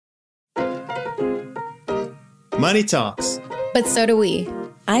Money talks. But so do we.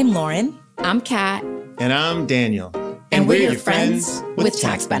 I'm Lauren. I'm Kat. And I'm Daniel. And we're your friends with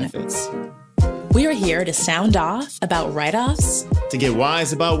tax benefits. We are here to sound off about write-offs, to get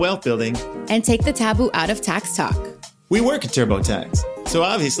wise about wealth building, and take the taboo out of tax talk. We work at TurboTax, so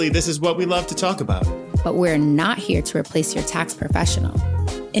obviously this is what we love to talk about. But we're not here to replace your tax professional.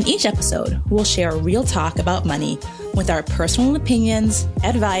 In each episode, we'll share real talk about money with our personal opinions,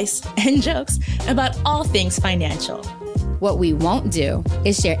 advice, and jokes about all things financial. What we won't do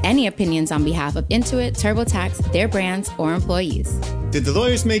is share any opinions on behalf of Intuit, TurboTax, their brands, or employees. Did the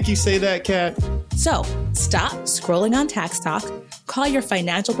lawyers make you say that, Kat? So stop scrolling on Tax Talk, call your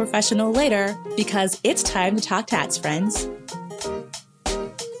financial professional later, because it's time to talk tax, friends.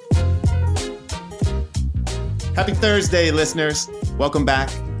 Happy Thursday, listeners. Welcome back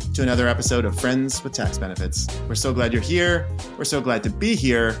to another episode of Friends with Tax Benefits. We're so glad you're here. We're so glad to be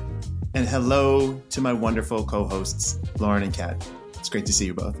here. And hello to my wonderful co-hosts, Lauren and Kat. It's great to see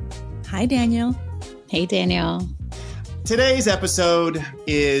you both. Hi, Daniel. Hey, Daniel. Today's episode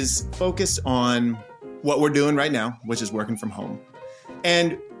is focused on what we're doing right now, which is working from home.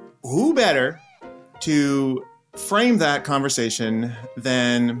 And who better to frame that conversation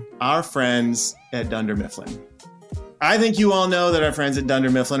than our friends at Dunder Mifflin? I think you all know that our friends at Dunder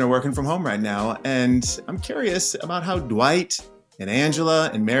Mifflin are working from home right now. And I'm curious about how Dwight and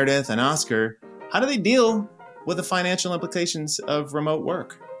Angela and Meredith and Oscar, how do they deal with the financial implications of remote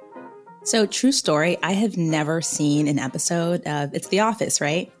work? So, true story, I have never seen an episode of It's The Office,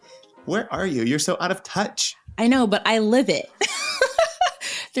 right? Where are you? You're so out of touch. I know, but I live it.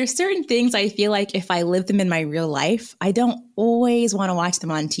 There's certain things I feel like if I live them in my real life, I don't always want to watch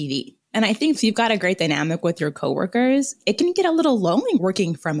them on TV. And I think if you've got a great dynamic with your coworkers, it can get a little lonely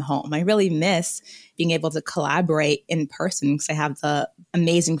working from home. I really miss being able to collaborate in person because I have the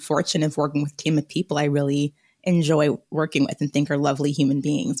amazing fortune of working with a team of people I really enjoy working with and think are lovely human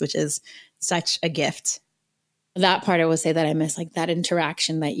beings, which is such a gift. That part I will say that I miss, like that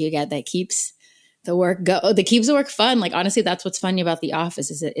interaction that you get that keeps the work that keeps the work fun. Like, honestly, that's what's funny about The Office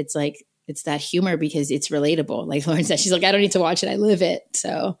is that it's like, it's that humor because it's relatable. Like Lauren said, she's like, I don't need to watch it. I live it.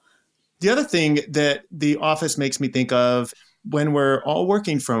 So the other thing that The Office makes me think of when we're all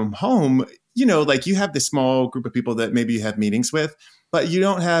working from home, you know, like you have this small group of people that maybe you have meetings with, but you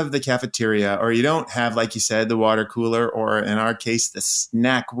don't have the cafeteria or you don't have, like you said, the water cooler or in our case, the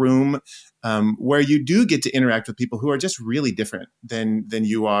snack room where you do get to interact with people who are just really different than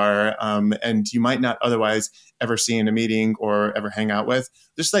you are. And you might not otherwise ever see in a meeting or ever hang out with.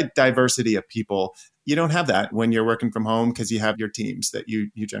 There's like diversity of people. You don't have that when you're working from home because you have your teams that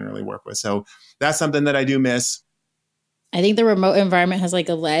you generally work with. So that's something that I do miss. I think the remote environment has like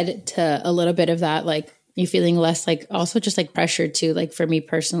led to a little bit of that, like you feeling less like also just like pressured too, like for me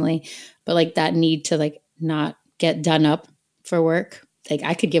personally, but like that need to like not get done up for work. Like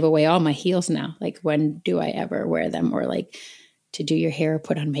I could give away all my heels now. Like when do I ever wear them or like to do your hair or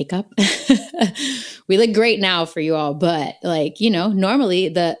put on makeup? We look great now for you all, but like, you know, normally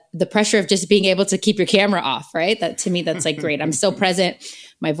the pressure of just being able to keep your camera off, right? That to me, that's like great. I'm still present.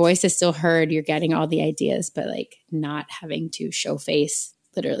 My voice is still heard. You're getting all the ideas, but like not having to show face,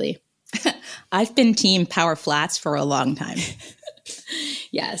 literally. I've been team Power Flats for a long time.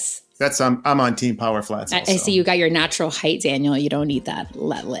 Yes. I'm on Team Power Flats. I see you got your natural height, Daniel. You don't need that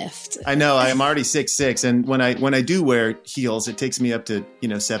lift. I know. I am already 6'6", and when I do wear heels, it takes me up to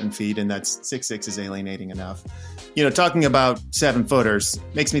 7 feet, and that's 6'6" is alienating enough. You know, talking about 7-footers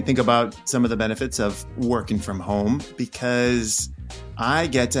makes me think about some of the benefits of working from home because I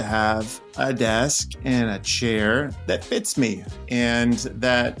get to have a desk and a chair that fits me and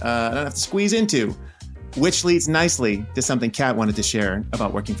that I don't have to squeeze into. Which leads nicely to something Kat wanted to share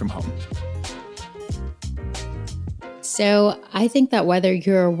about working from home. So I think that whether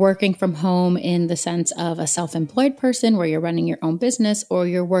you're working from home in the sense of a self-employed person where you're running your own business or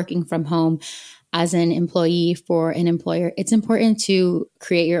you're working from home as an employee for an employer, it's important to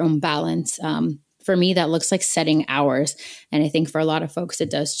create your own balance. For me, that looks like setting hours. And I think for a lot of folks, it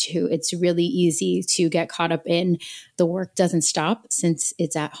does too. It's really easy to get caught up in the work doesn't stop since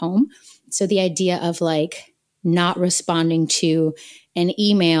it's at home. So the idea of like not responding to an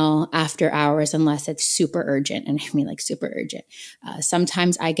email after hours unless it's super urgent. And I mean like super urgent.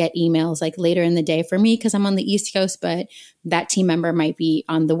 Sometimes I get emails like later in the day for me because I'm on the East Coast, but that team member might be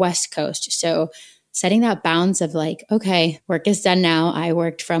on the West Coast. So setting that bounds of like, okay, work is done now. I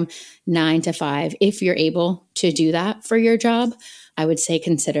worked from 9 to 5. If you're able to do that for your job, I would say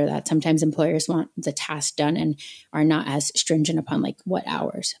consider that. Sometimes employers want the task done and are not as stringent upon like what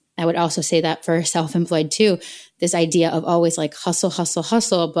hours. I would also say that for self-employed too, this idea of always like hustle, hustle,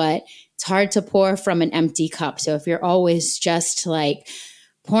 hustle, but it's hard to pour from an empty cup. So if you're always just like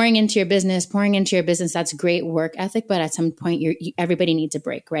pouring into your business, that's great work ethic. But at some point, everybody needs a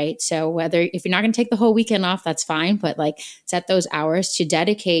break, right? So if you're not going to take the whole weekend off, that's fine. But like set those hours to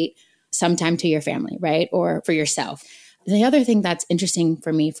dedicate some time to your family, right? Or for yourself. The other thing that's interesting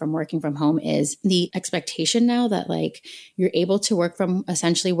for me from working from home is the expectation now that like you're able to work from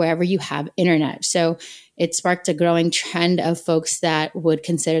essentially wherever you have internet. So it sparked a growing trend of folks that would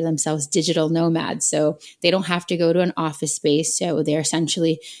consider themselves digital nomads. So they don't have to go to an office space. So they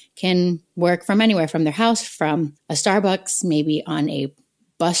essentially can work from anywhere, from their house, from a Starbucks, maybe on a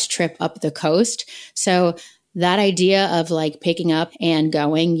bus trip up the coast. So that idea of like picking up and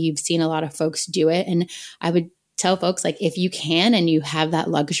going, you've seen a lot of folks do it. And I would tell folks, like, if you can and you have that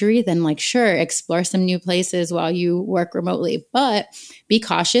luxury, then like, sure, explore some new places while you work remotely, but be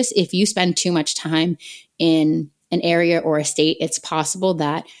cautious. If you spend too much time in an area or a state, it's possible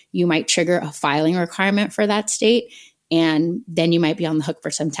that you might trigger a filing requirement for that state. And then you might be on the hook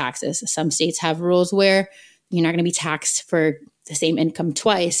for some taxes. Some states have rules where you're not going to be taxed for the same income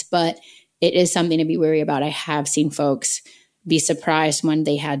twice, but it is something to be wary about. I have seen folks be surprised when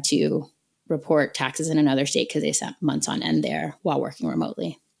they had to report taxes in another state because they spent months on end there while working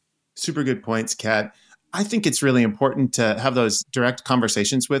remotely. Super good points, Kat. I think it's really important to have those direct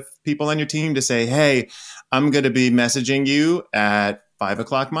conversations with people on your team to say, hey, I'm going to be messaging you at 5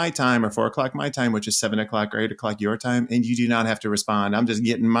 o'clock my time or 4 o'clock my time, which is 7 o'clock or 8 o'clock your time. And you do not have to respond. I'm just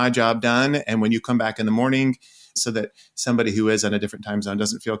getting my job done. And when you come back in the morning, so that somebody who is on a different time zone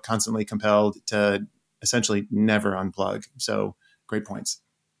doesn't feel constantly compelled to essentially never unplug. So great points.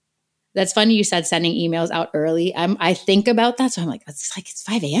 That's funny you said sending emails out early. I think about that. So I'm like, it's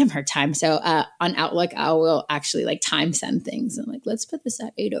 5 a.m. her time. So on Outlook, I will actually like time send things. I'm like, let's put this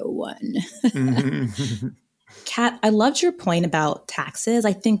at 8:01. Mm-hmm. Kat, I loved your point about taxes.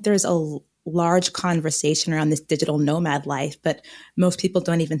 I think there's a large conversation around this digital nomad life, but most people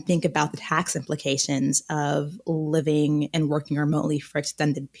don't even think about the tax implications of living and working remotely for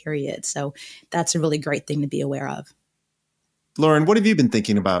extended periods. So that's a really great thing to be aware of. Lauren, what have you been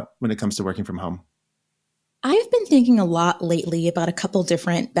thinking about when it comes to working from home? I've been thinking a lot lately about a couple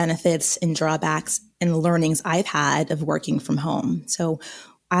different benefits and drawbacks and learnings I've had of working from home. So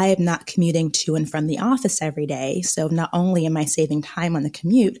I am not commuting to and from the office every day. So not only am I saving time on the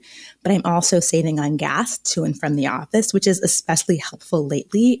commute, but I'm also saving on gas to and from the office, which is especially helpful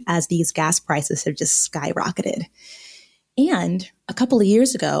lately as these gas prices have just skyrocketed. And a couple of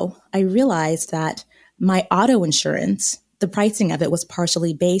years ago, I realized that my auto insurance, the pricing of it was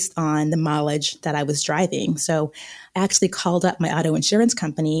partially based on the mileage that I was driving. So I actually called up my auto insurance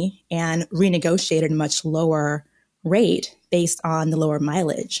company and renegotiated a much lower rate based on the lower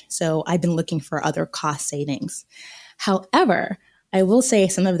mileage. So I've been looking for other cost savings. However, I will say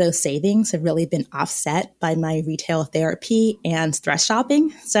some of those savings have really been offset by my retail therapy and stress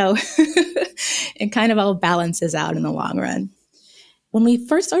shopping. So it kind of all balances out in the long run. When we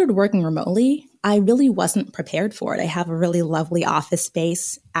first started working remotely, I really wasn't prepared for it. I have a really lovely office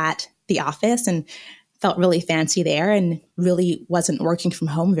space at the office and felt really fancy there and really wasn't working from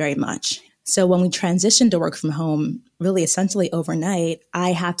home very much. So when we transitioned to work from home, really essentially overnight,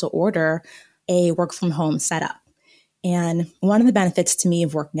 I had to order a work from home setup. And one of the benefits to me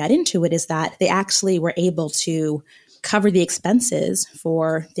of working at Intuit is that they actually were able to cover the expenses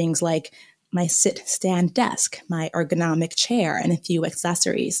for things like my sit-stand desk, my ergonomic chair, and a few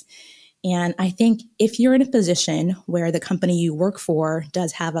accessories. And I think if you're in a position where the company you work for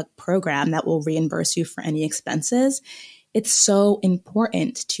does have a program that will reimburse you for any expenses, it's so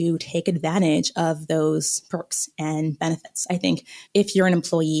important to take advantage of those perks and benefits. I think if you're an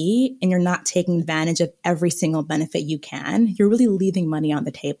employee and you're not taking advantage of every single benefit you can, you're really leaving money on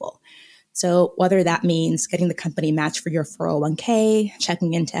the table. So whether that means getting the company match for your 401k,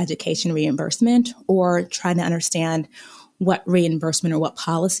 checking into education reimbursement, or trying to understand what reimbursement or what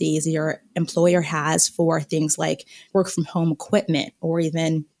policies your employer has for things like work from home equipment or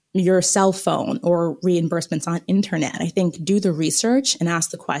even your cell phone or reimbursements on internet. I think do the research and ask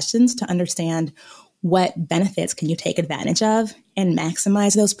the questions to understand what benefits can you take advantage of and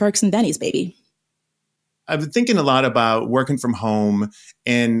maximize those perks and bennies, baby. I've been thinking a lot about working from home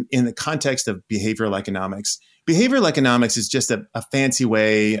and in the context of behavioral economics. Behavioral economics is just a fancy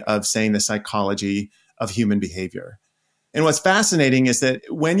way of saying the psychology of human behavior. And what's fascinating is that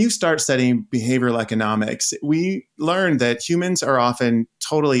when you start studying behavioral economics, we learn that humans are often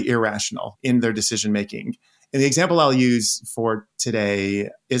totally irrational in their decision making. And the example I'll use for today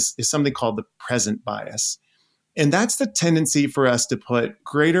is something called the present bias. And that's the tendency for us to put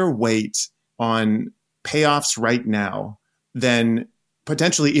greater weight on payoffs right now than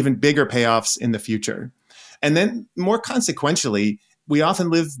potentially even bigger payoffs in the future. And then more consequentially, we often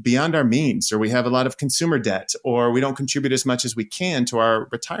live beyond our means, or we have a lot of consumer debt, or we don't contribute as much as we can to our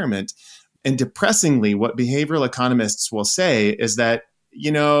retirement. And depressingly, what behavioral economists will say is that,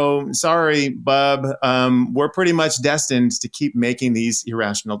 sorry, bub, we're pretty much destined to keep making these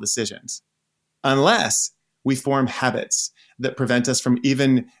irrational decisions unless we form habits that prevent us from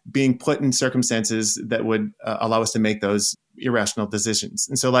even being put in circumstances that would allow us to make those irrational decisions.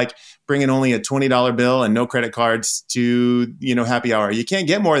 And so like bringing only a $20 bill and no credit cards to, happy hour. You can't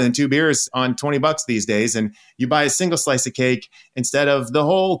get more than 2 beers on $20 these days. And you buy a single slice of cake instead of the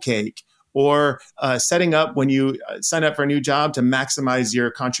whole cake. Or setting up when you sign up for a new job to maximize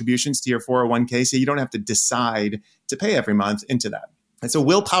your contributions to your 401k so you don't have to decide to pay every month into that. And so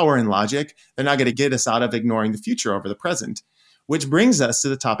willpower and logic, they're not going to get us out of ignoring the future over the present, which brings us to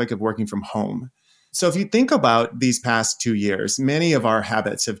the topic of working from home. So if you think about these past 2 years, many of our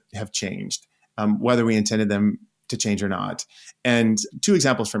habits have changed, whether we intended them to change or not. And 2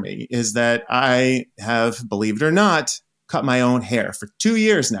 examples for me is that I have, believe it or not, cut my own hair for 2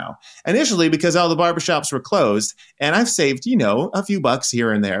 years now. Initially, because all the barbershops were closed, and I've saved, a few bucks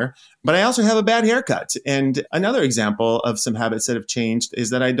here and there, but I also have a bad haircut. And another example of some habits that have changed is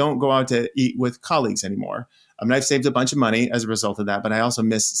that I don't go out to eat with colleagues anymore. I've saved a bunch of money as a result of that, but I also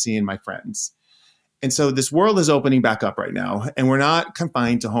miss seeing my friends. And so this world is opening back up right now, and we're not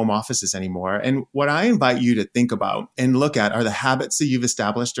confined to home offices anymore. And what I invite you to think about and look at are the habits that you've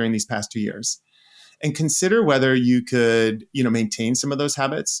established during these past 2 years. And consider whether you could, maintain some of those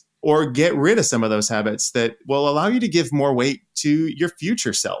habits or get rid of some of those habits that will allow you to give more weight to your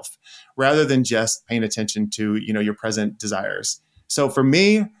future self rather than just paying attention to, your present desires. So for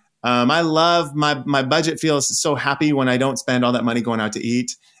me, I love my budget feels so happy when I don't spend all that money going out to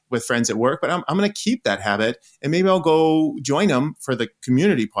eat with friends at work, but I'm going to keep that habit and maybe I'll go join them for the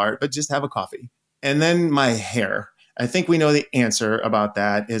community part, but just have a coffee. And then my hair. I think we know the answer about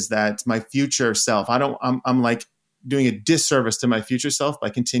that is that my future self, I'm like doing a disservice to my future self by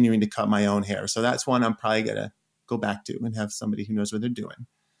continuing to cut my own hair. So that's one I'm probably going to go back to and have somebody who knows what they're doing.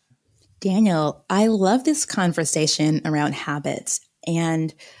 Daniel, I love this conversation around habits.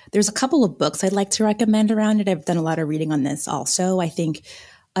 And there's a couple of books I'd like to recommend around it. I've done a lot of reading on this also. I think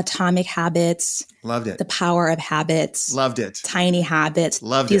Atomic Habits. Loved it. The Power of Habits. Loved it. Tiny Habits.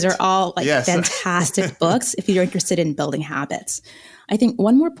 Loved These it. are all Yes. fantastic books if you're interested in building habits. I think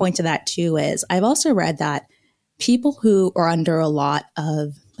one more point to that too is I've also read that people who are under a lot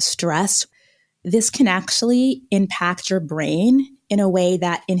of stress, this can actually impact your brain in a way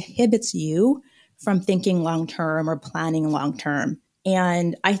that inhibits you from thinking long-term or planning long-term.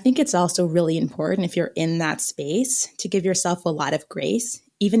 And I think it's also really important if you're in that space to give yourself a lot of grace,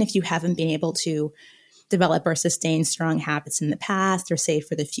 even if you haven't been able to develop or sustain strong habits in the past or save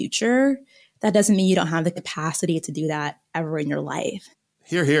for the future. That doesn't mean you don't have the capacity to do that ever in your life.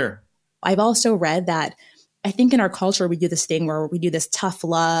 Hear, hear. I've also read that I think in our culture, we do this thing where we do this tough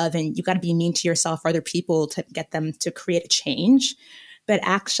love and you got to be mean to yourself or other people to get them to create a change. But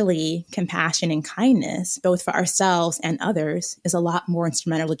actually, compassion and kindness, both for ourselves and others, is a lot more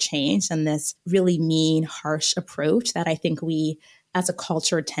instrumental to change than this really mean, harsh approach that I think we as a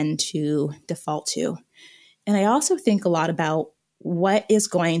culture tend to default to. And I also think a lot about what is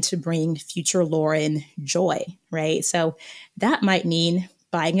going to bring future Lauren joy, right? So that might mean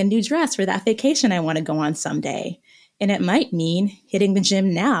buying a new dress for that vacation I want to go on someday. And it might mean hitting the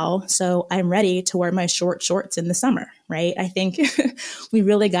gym now so I'm ready to wear my short shorts in the summer, right? I think we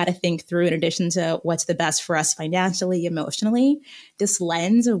really got to think through, in addition to what's the best for us financially, emotionally, this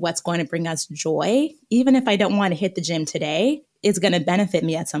lens of what's going to bring us joy, even if I don't want to hit the gym today, is going to benefit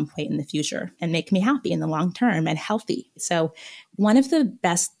me at some point in the future and make me happy in the long term and healthy. So one of the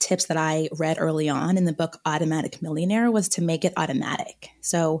best tips that I read early on in the book Automatic Millionaire was to make it automatic.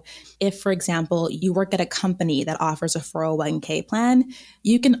 So if, for example, you work at a company that offers a 401k plan,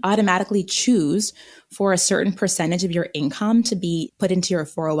 you can automatically choose for a certain percentage of your income to be put into your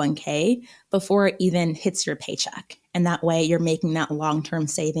 401k before it even hits your paycheck. And that way you're making that long-term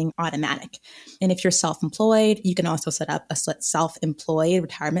saving automatic. And if you're self-employed, you can also set up a self-employed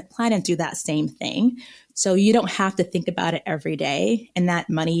retirement plan and do that same thing. So you don't have to think about it every day. And that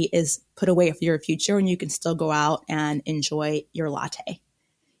money is put away for your future and you can still go out and enjoy your latte.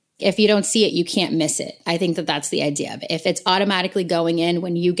 If you don't see it, you can't miss it. I think that that's the idea of it. If it's automatically going in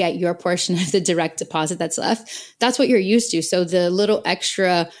when you get your portion of the direct deposit that's left, that's what you're used to. So the little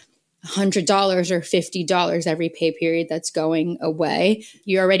extra $100 or $50 every pay period that's going away,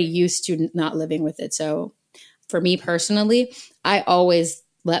 you're already used to not living with it. So for me personally, I always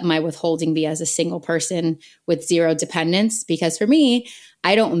let my withholding be as a single person with zero dependents. Because for me,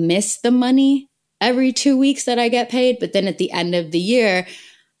 I don't miss the money every 2 weeks that I get paid. But then at the end of the year,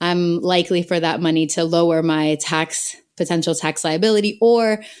 I'm likely for that money to lower my potential tax liability,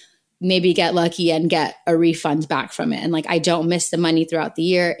 or maybe get lucky and get a refund back from it. And like, I don't miss the money throughout the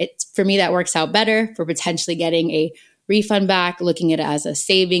year. For me, that works out better for potentially getting a refund back, looking at it as a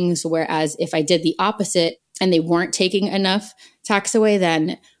savings. Whereas if I did the opposite and they weren't taking enough tax away,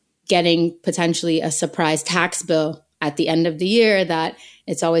 then getting potentially a surprise tax bill at the end of the year, that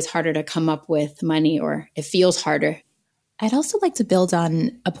it's always harder to come up with money, or it feels harder. I'd also like to build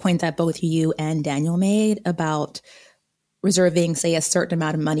on a point that both you and Daniel made about reserving, say, a certain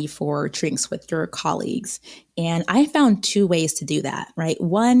amount of money for drinks with your colleagues. And I found 2 ways to do that, right?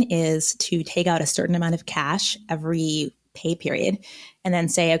 One is to take out a certain amount of cash every pay period and then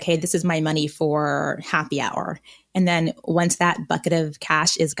say, okay, this is my money for happy hour. And then once that bucket of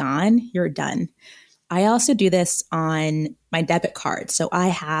cash is gone, you're done. I also do this on my debit card. So I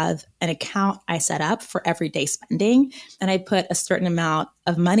have an account I set up for everyday spending, and I put a certain amount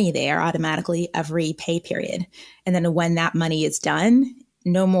of money there automatically every pay period. And then when that money is done,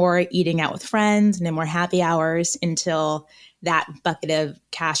 no more eating out with friends, no more happy hours until that bucket of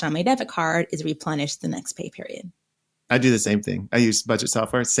cash on my debit card is replenished the next pay period. I do the same thing. I use budget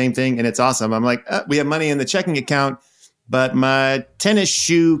software, same thing. And it's awesome. I'm like, we have money in the checking account, but my tennis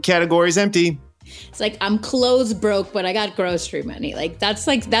shoe category is empty. It's like, I'm clothes broke, but I got grocery money. Like that's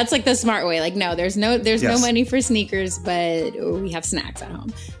the smart way. Like, no, there's no money for sneakers, but we have snacks at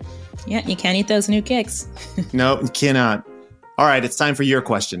home. Yeah, you can't eat those new kicks. No, you cannot. All right, it's time for your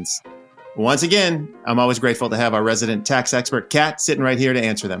questions. Once again, I'm always grateful to have our resident tax expert, Kat, sitting right here to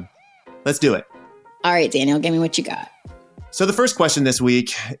answer them. Let's do it. All right, Daniel, give me what you got. So the first question this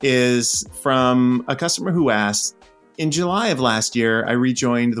week is from a customer who asked, in July of last year, I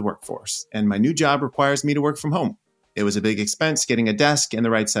rejoined the workforce, and my new job requires me to work from home. It was a big expense getting a desk and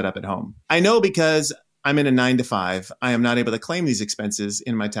the right setup at home. I know because I'm in a 9-to-5, I am not able to claim these expenses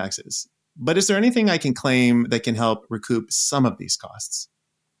in my taxes. But is there anything I can claim that can help recoup some of these costs?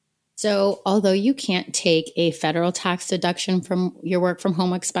 So although you can't take a federal tax deduction from your work from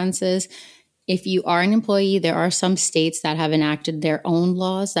home expenses, if you are an employee, there are some states that have enacted their own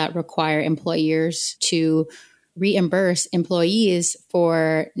laws that require employers to reimburse employees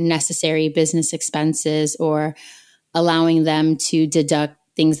for necessary business expenses or allowing them to deduct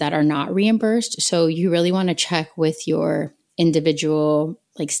things that are not reimbursed. So you really want to check with your individual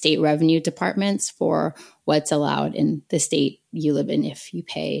state revenue departments for what's allowed in the state you live in if you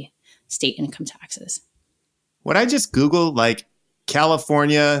pay state income taxes. Would I just Google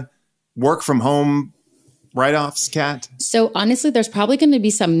California work from home write-offs, Kat? So honestly, there's probably going to be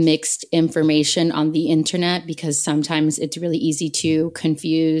some mixed information on the internet because sometimes it's really easy to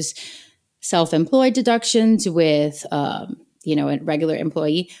confuse self-employed deductions with, a regular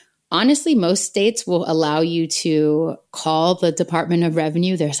employee. Honestly, most states will allow you to call the Department of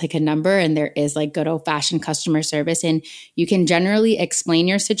Revenue. There's a number and there is good old-fashioned customer service, and you can generally explain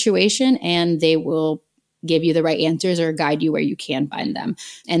your situation and they will give you the right answers or guide you where you can find them.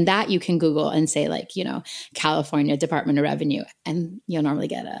 And that you can Google and say California Department of Revenue, and you'll normally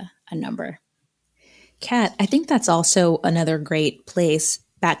get a number. Kat, I think that's also another great place,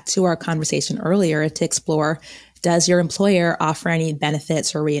 back to our conversation earlier, to explore, does your employer offer any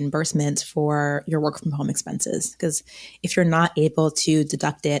benefits or reimbursements for your work from home expenses? Because if you're not able to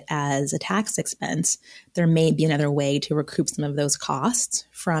deduct it as a tax expense, there may be another way to recoup some of those costs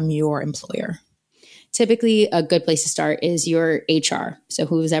from your employer. Typically, a good place to start is your HR. So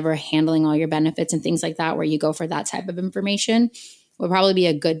who's ever handling all your benefits and things like that, where you go for that type of information, will probably be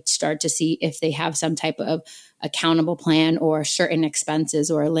a good start to see if they have some type of accountable plan or certain expenses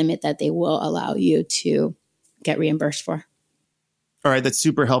or a limit that they will allow you to get reimbursed for. All right, that's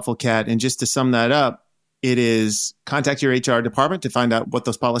super helpful, Kat. And just to sum that up, it is contact your HR department to find out what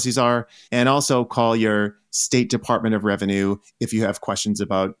those policies are, and also call your state Department of Revenue if you have questions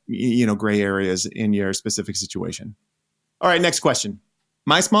about, gray areas in your specific situation. All right, next question.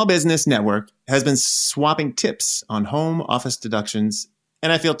 My small business network has been swapping tips on home office deductions,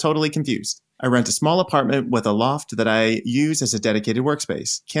 and I feel totally confused. I rent a small apartment with a loft that I use as a dedicated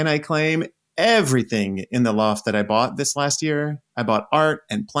workspace. Can I claim everything in the loft that I bought this last year? I bought art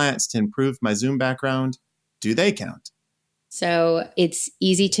and plants to improve my Zoom background. Do they count? So it's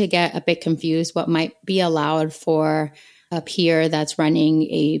easy to get a bit confused. What might be allowed for a peer that's running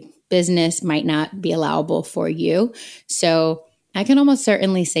a business might not be allowable for you. So I can almost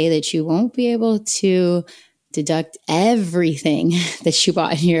certainly say that you won't be able to deduct everything that you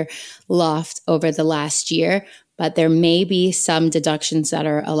bought in your loft over the last year, but there may be some deductions that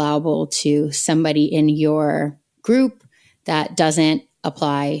are allowable to somebody in your group that doesn't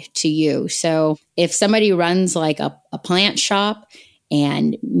apply to you. So if somebody runs like a plant shop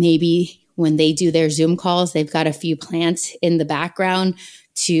and maybe when they do their Zoom calls, they've got a few plants in the background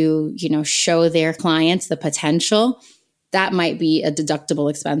to, show their clients the potential, that might be a deductible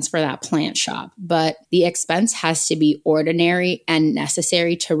expense for that plant shop. But the expense has to be ordinary and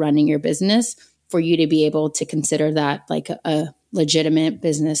necessary to running your business for you to be able to consider that like a legitimate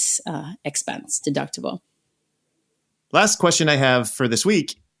business expense deductible. Last question I have for this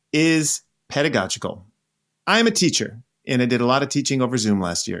week is pedagogical. I'm a teacher, and I did a lot of teaching over Zoom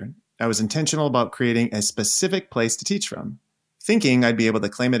last year. I was intentional about creating a specific place to teach from, thinking I'd be able to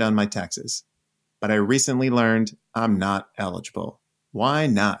claim it on my taxes. But I recently learned I'm not eligible. Why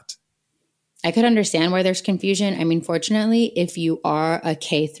not? I could understand why there's confusion. I mean, fortunately, if you are a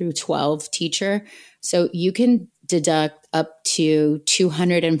K through 12 teacher, so you can deduct up to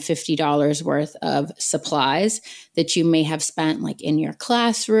 $250 worth of supplies that you may have spent like in your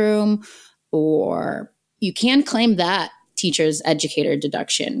classroom, or you can claim that teacher's educator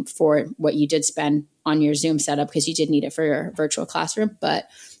deduction for what you did spend on your Zoom setup because you did need it for your virtual classroom, but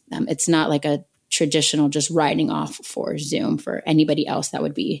it's not like a traditional just writing off for Zoom for anybody else that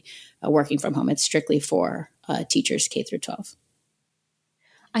would be working from home. It's strictly for teachers K through 12.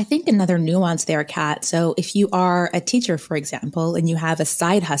 I think another nuance there, Kat. So if you are a teacher, for example, and you have a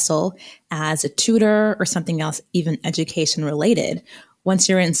side hustle as a tutor or something else, even education related, once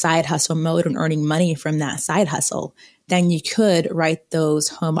you're in side hustle mode and earning money from that side hustle, then you could write those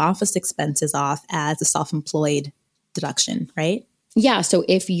home office expenses off as a self-employed deduction, right? Yeah. So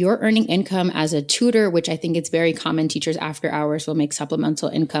if you're earning income as a tutor, which I think it's very common, teachers after hours will make supplemental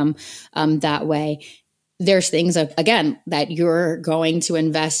income that way. There's things, again, that you're going to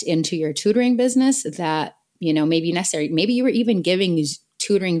invest into your tutoring business that, may be necessary. Maybe you were even giving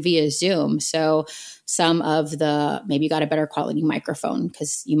tutoring via Zoom. So maybe you got a better quality microphone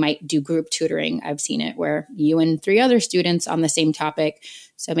because you might do group tutoring. I've seen it where you and 3 other students on the same topic.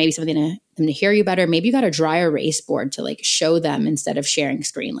 So maybe something to hear you better. Maybe you got a dry erase board to like show them instead of sharing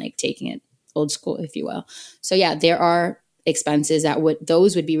screen, like taking it old school, if you will. So yeah, there are expenses that would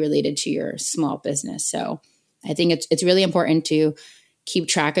be related to your small business. So I think it's really important to keep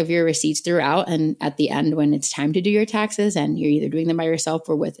track of your receipts throughout. And at the end, when it's time to do your taxes and you're either doing them by yourself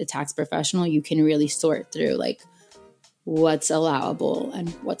or with a tax professional, you can really sort through like what's allowable and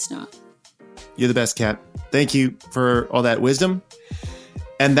what's not. You're the best, Kat. Thank you for all that wisdom.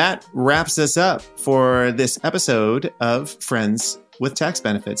 And that wraps us up for this episode of Friends with Tax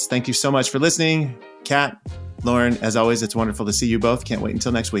Benefits. Thank you so much for listening. Kat, Lauren, as always, it's wonderful to see you both. Can't wait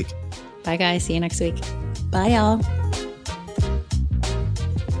until next week. Bye, guys. See you next week. Bye, y'all.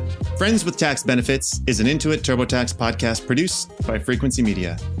 Friends with Tax Benefits is an Intuit TurboTax podcast produced by Frequency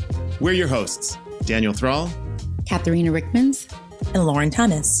Media. We're your hosts, Daniel Thrall, Katharina Rickmans, and Lauren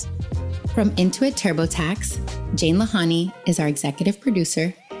Thomas. From Intuit TurboTax, Jane Lahani is our executive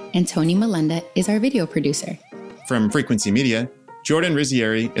producer, and Tony Melenda is our video producer. From Frequency Media, Jordan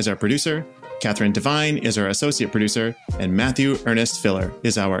Rizzieri is our producer, Catherine Devine is our associate producer, and Matthew Ernest Filler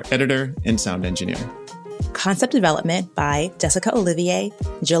is our editor and sound engineer. Concept development by Jessica Olivier,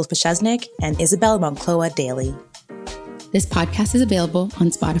 Jill Pachesnik, and Isabel Moncloa Daly. This podcast is available on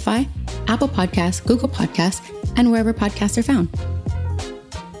Spotify, Apple Podcasts, Google Podcasts, and wherever podcasts are found.